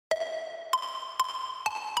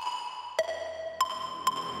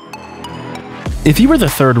If you were the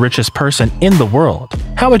third richest person in the world,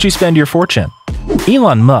 how would you spend your fortune?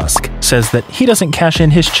 Elon Musk says that he doesn't cash in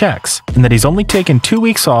his checks and that he's only taken 2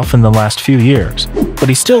 weeks off in the last few years, but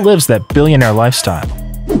he still lives that billionaire lifestyle.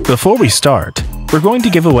 Before we start, we're going to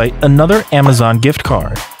give away another Amazon gift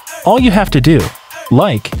card. All you have to do,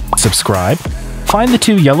 like, subscribe, find the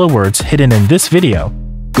 2 yellow words hidden in this video,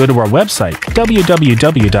 go to our website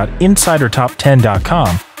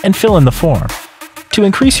www.insidertop10.com and fill in the form. To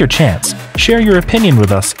increase your chance, share your opinion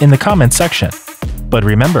with us in the comment section. But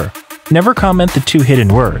remember, never comment the 2 hidden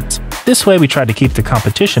words. This way we try to keep the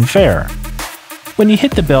competition fair. When you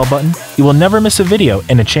hit the bell button, you will never miss a video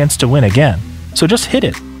and a chance to win again. So just hit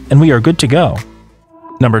it, and we are good to go.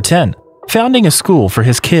 Number 10. Founding a school for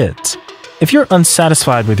his kids. If you're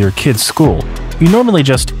unsatisfied with your kid's school, you normally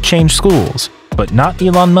just change schools, but not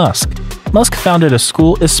Elon Musk. Musk founded a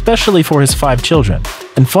school especially for his 5 children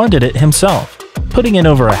and funded it himself, putting in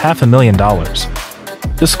over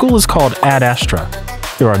 $500,000. The school is called Ad Astra.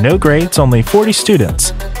 There are no grades, only 40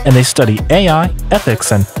 students, and they study AI,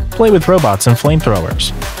 ethics, and play with robots and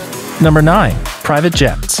flamethrowers. Number 9. Private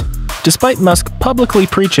jets. Despite Musk publicly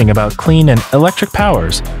preaching about clean and electric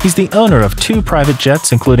powers, he's the owner of 2 private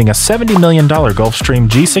jets, including a $70 million Gulfstream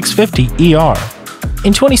G650ER.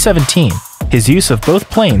 In 2017, his use of both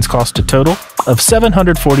planes cost a total of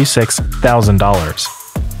 $746,000.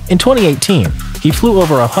 In 2018, he flew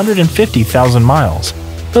over 150,000 miles,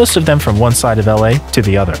 most of them from one side of LA to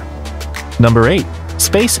the other. Number 8.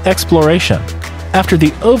 Space exploration. After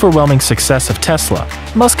the overwhelming success of Tesla,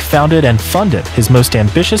 Musk founded and funded his most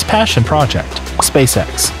ambitious passion project,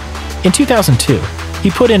 SpaceX. In 2002,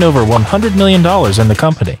 he put in over $100 million in the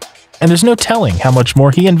company, and there's no telling how much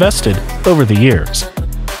more he invested over the years.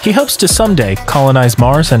 He hopes to someday colonize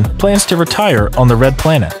Mars and plans to retire on the Red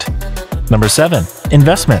Planet. Number 7.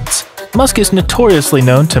 Investments. Musk is notoriously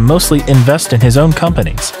known to mostly invest in his own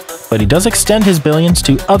companies, but he does extend his billions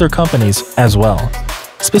to other companies as well.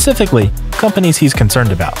 Specifically, companies he's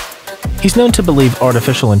concerned about. He's known to believe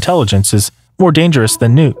artificial intelligence is more dangerous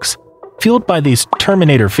than nukes. Fueled by these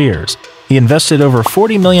Terminator fears, he invested over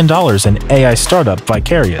 $40 million in AI startup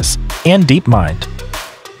Vicarious and DeepMind.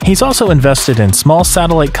 He's also invested in small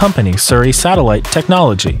satellite company Surrey Satellite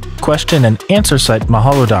Technology, question and answer site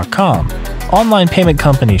Mahalo.com, online payment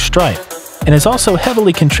company Stripe, and has also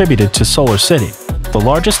heavily contributed to Solar City, the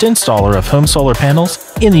largest installer of home solar panels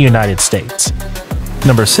in the United States.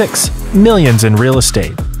 Number 6. Millions in real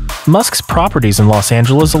estate. Musk's properties in Los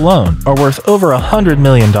Angeles alone are worth over $100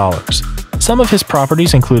 million. Some of his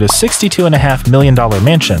properties include a $62.5 million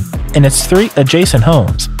mansion and its 3 adjacent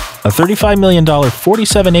homes, a $35 million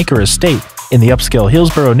 47-acre estate in the upscale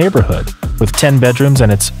Hillsborough neighborhood with 10 bedrooms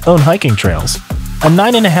and its own hiking trails, a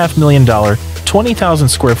 $9.5 million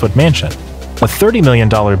 20,000-square-foot mansion, a $30 million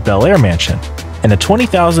Bel Air mansion, and a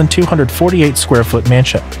 20,248-square-foot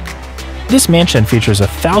mansion. This mansion features a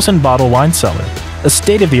 1,000-bottle wine cellar, a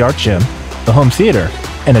state-of-the-art gym, a home theater,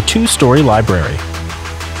 and a 2-story library.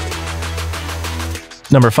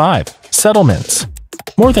 Number 5. Settlements.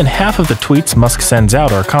 More than half of the tweets Musk sends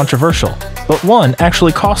out are controversial, but one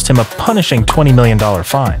actually cost him a punishing $20 million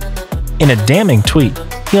fine. In a damning tweet,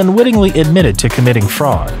 he unwittingly admitted to committing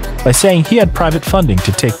fraud by saying he had private funding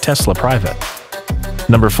to take Tesla private.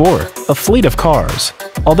 Number 4. A fleet of cars.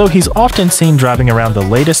 Although he's often seen driving around the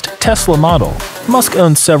latest Tesla model, Musk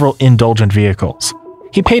owns several indulgent vehicles.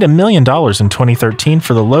 He paid $1 million in 2013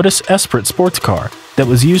 for the Lotus Esprit sports car that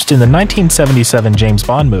was used in the 1977 James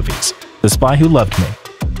Bond movies, The Spy Who Loved Me.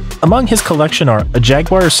 Among his collection are a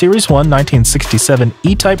Jaguar Series 1 1967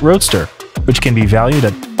 E-Type Roadster, which can be valued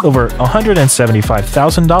at over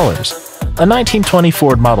 $175,000, a 1920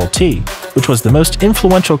 Ford Model T, which was the most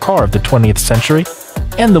influential car of the 20th century,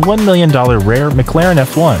 and the $1 million rare McLaren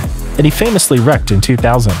F1 that he famously wrecked in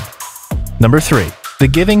 2000. Number 3. The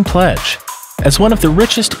Giving Pledge. As one of the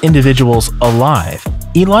richest individuals alive,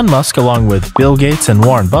 Elon Musk, along with Bill Gates and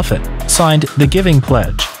Warren Buffett, signed the Giving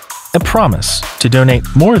Pledge, a promise to donate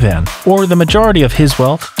more than or the majority of his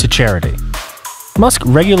wealth to charity. Musk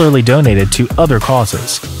regularly donated to other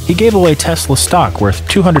causes. He gave away Tesla stock worth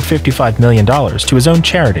 $255 million to his own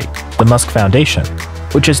charity, the Musk Foundation,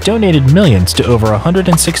 which has donated millions to over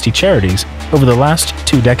 160 charities over the last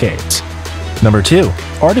 2 decades. Number 2.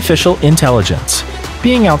 Artificial intelligence.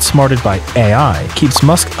 Being outsmarted by AI keeps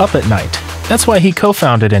Musk up at night. That's why he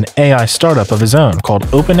co-founded an AI startup of his own called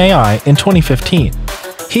OpenAI in 2015.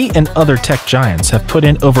 He and other tech giants have put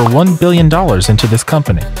in over $1 billion into this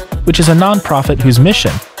company, which is a non-profit whose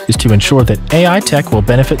mission is to ensure that AI tech will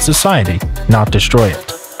benefit society, not destroy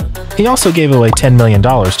it. He also gave away $10 million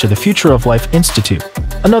to the Future of Life Institute,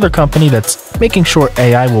 another company that's making sure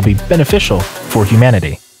AI will be beneficial for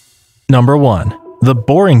humanity. Number 1. The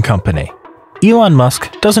Boring Company. Elon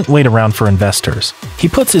Musk doesn't wait around for investors. He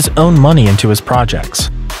puts his own money into his projects.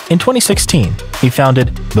 In 2016, he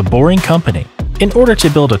founded The Boring Company in order to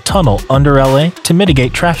build a tunnel under LA to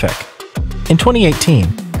mitigate traffic. In 2018,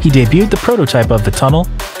 he debuted the prototype of the tunnel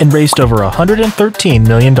and raised over $113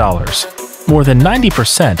 million. More than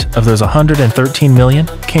 90% of those $113 million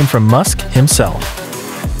came from Musk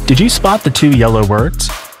himself. Did you spot the 2 yellow words?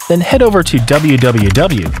 Then head over to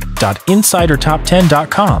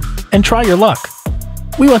www.insidertop10.com and try your luck.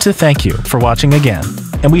 We want to thank you for watching again,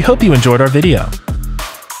 and we hope you enjoyed our video.